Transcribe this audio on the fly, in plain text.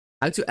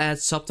How to add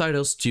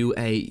subtitles to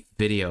a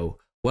video.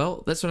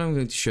 Well, that's what I'm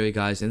going to show you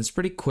guys, and it's a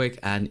pretty quick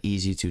and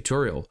easy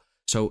tutorial.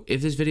 So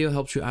if this video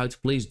helps you out,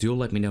 please do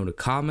let me know in the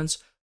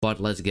comments, but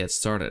let's get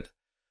started.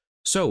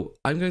 So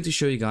I'm going to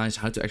show you guys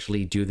how to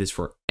actually do this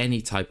for any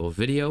type of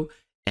video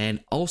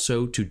and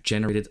also to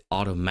generate it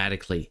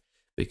automatically.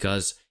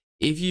 Because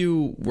if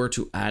you were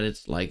to add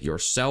it like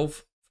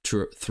yourself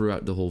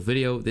throughout the whole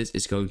video, this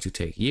is going to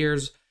take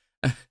years.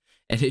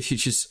 And if you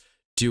just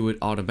do it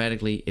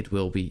automatically, it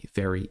will be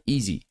very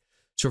easy.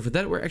 So for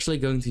that, we're actually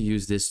going to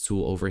use this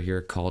tool over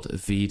here called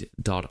Veed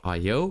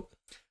IO.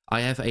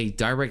 I have a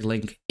direct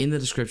link in the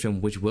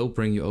description, which will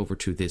bring you over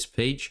to this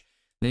page.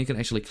 Then you can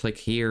actually click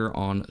here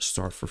on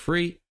Start for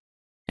Free,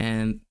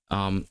 and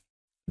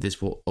this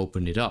will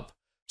open it up.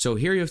 So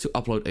here you have to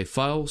upload a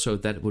file. So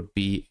that would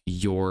be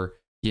your,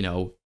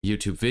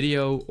 YouTube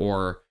video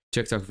or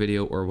TikTok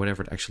video or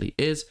whatever it actually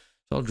is.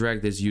 So I'll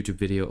drag this YouTube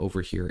video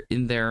over here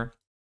in there.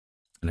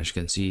 And as you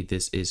can see,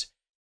 this is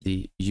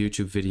the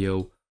YouTube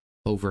video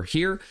over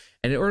here.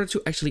 And in order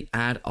to actually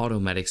add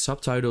automatic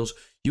subtitles,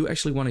 you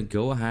actually want to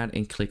go ahead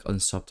and click on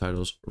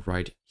subtitles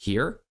right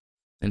here.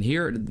 And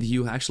here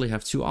you actually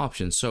have two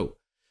options. So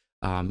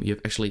you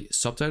have actually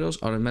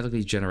subtitles,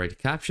 automatically generate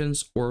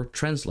captions, or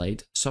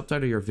translate,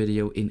 subtitle your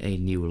video in a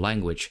new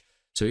language.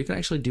 So you can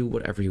actually do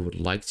whatever you would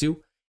like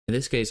to. In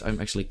this case,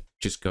 I'm actually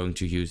just going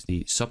to use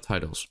the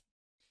subtitles.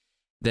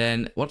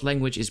 Then what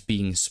language is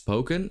being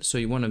spoken? So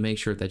you want to make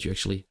sure that you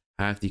actually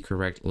have the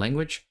correct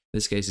language. In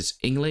this case, it's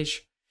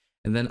English.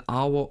 And then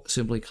I will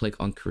simply click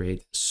on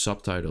create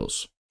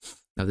subtitles.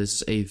 Now this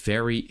is a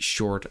very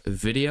short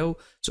video.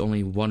 It's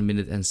only 1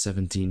 minute and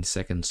 17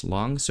 seconds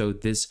long. So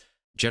this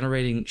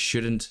generating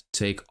shouldn't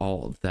take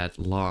all that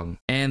long.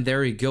 And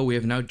there you go. We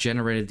have now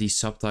generated these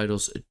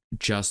subtitles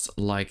just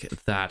like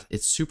that.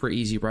 It's super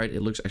easy, right?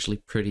 It looks actually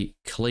pretty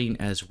clean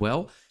as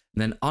well.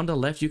 And then on the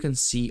left, you can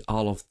see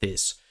all of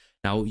this.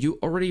 Now you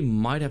already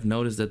might have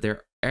noticed that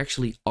there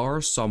actually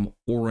are some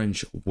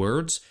orange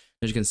words.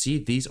 As you can see,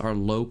 these are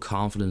low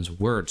confidence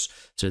words.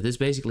 So this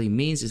basically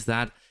means is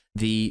that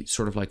the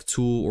sort of like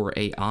tool or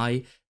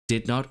AI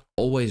did not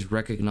always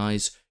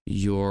recognize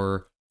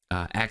your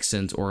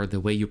accent or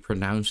the way you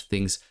pronounce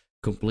things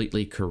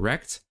completely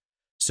correct.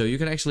 So you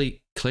can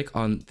actually click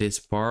on this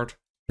part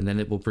and then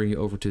it will bring you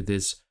over to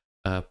this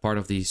part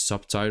of the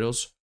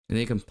subtitles. And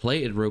then you can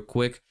play it real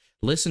quick,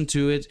 listen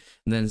to it,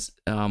 and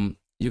then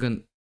you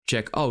can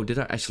check, oh, did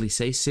I actually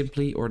say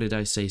simply or did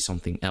I say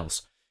something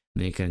else?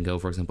 And then you can go,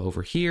 for example,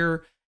 over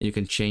here and you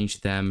can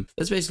change them.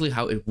 That's basically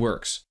how it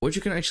works. What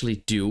you can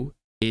actually do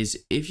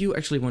is if you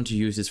actually want to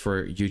use this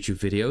for YouTube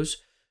videos,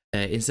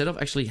 instead of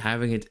actually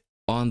having it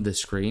on the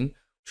screen,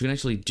 what you can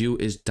actually do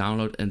is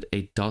download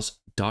a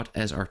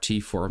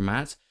 .srt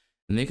format,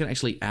 and then you can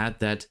actually add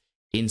that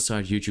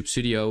inside YouTube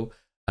Studio,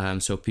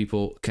 so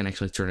people can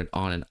actually turn it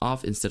on and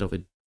off instead of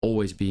it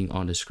always being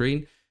on the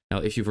screen. Now,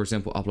 if you, for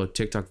example, upload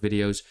TikTok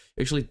videos,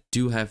 you actually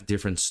do have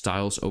different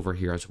styles over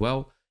here as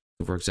well.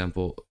 For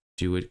example,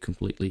 do it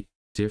completely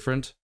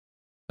different.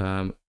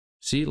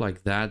 See,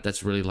 like that.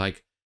 That's really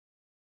like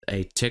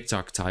a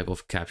TikTok type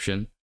of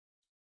caption.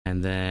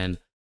 And then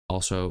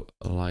also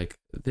like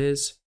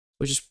this,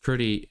 which is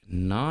pretty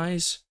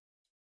nice.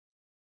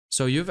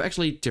 So you have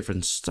actually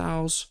different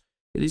styles.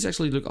 These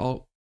actually look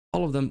all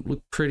of them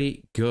look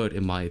pretty good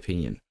in my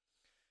opinion.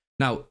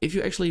 Now, if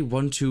you actually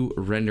want to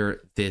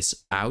render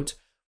this out,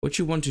 what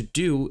you want to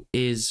do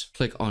is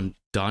click on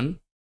done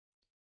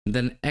and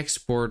then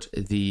export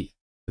the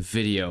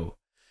video.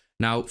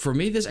 Now, for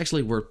me, this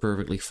actually worked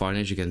perfectly fine,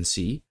 as you can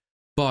see,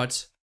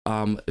 but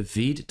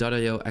Veed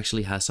IO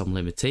actually has some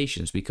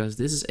limitations because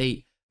this is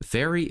a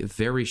very,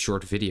 very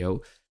short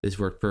video. This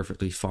worked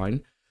perfectly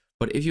fine.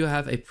 But if you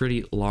have a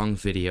pretty long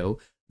video,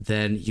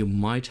 then you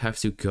might have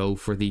to go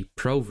for the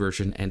Pro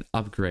version and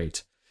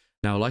upgrade.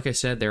 Now, like I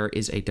said, there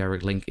is a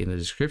direct link in the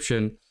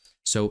description.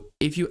 So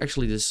if you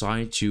actually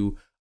decide to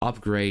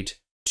upgrade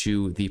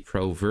to the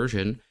Pro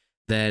version,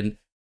 then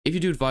if you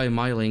do it via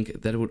my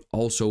link, that would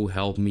also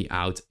help me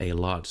out a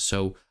lot.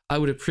 So I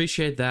would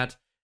appreciate that.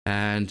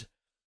 And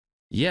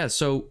yeah,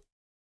 so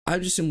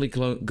I'm just simply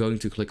going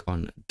to click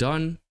on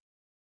done.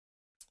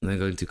 And then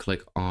going to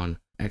click on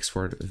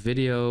export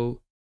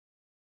video.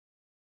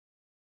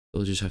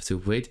 We'll just have to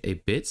wait a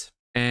bit.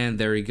 And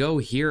there you go.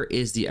 Here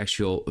is the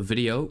actual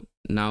video.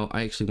 Now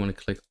I actually want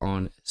to click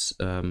on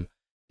the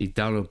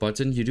download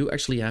button. You do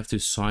actually have to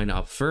sign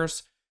up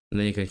first, and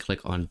then you can click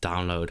on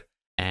download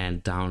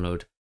and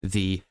download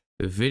the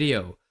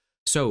video.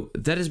 So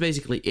that is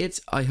basically it.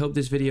 I hope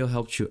this video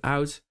helped you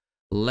out.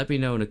 Let me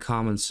know in the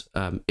comments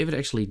if it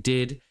actually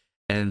did,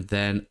 and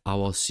then I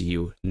will see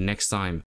you next time.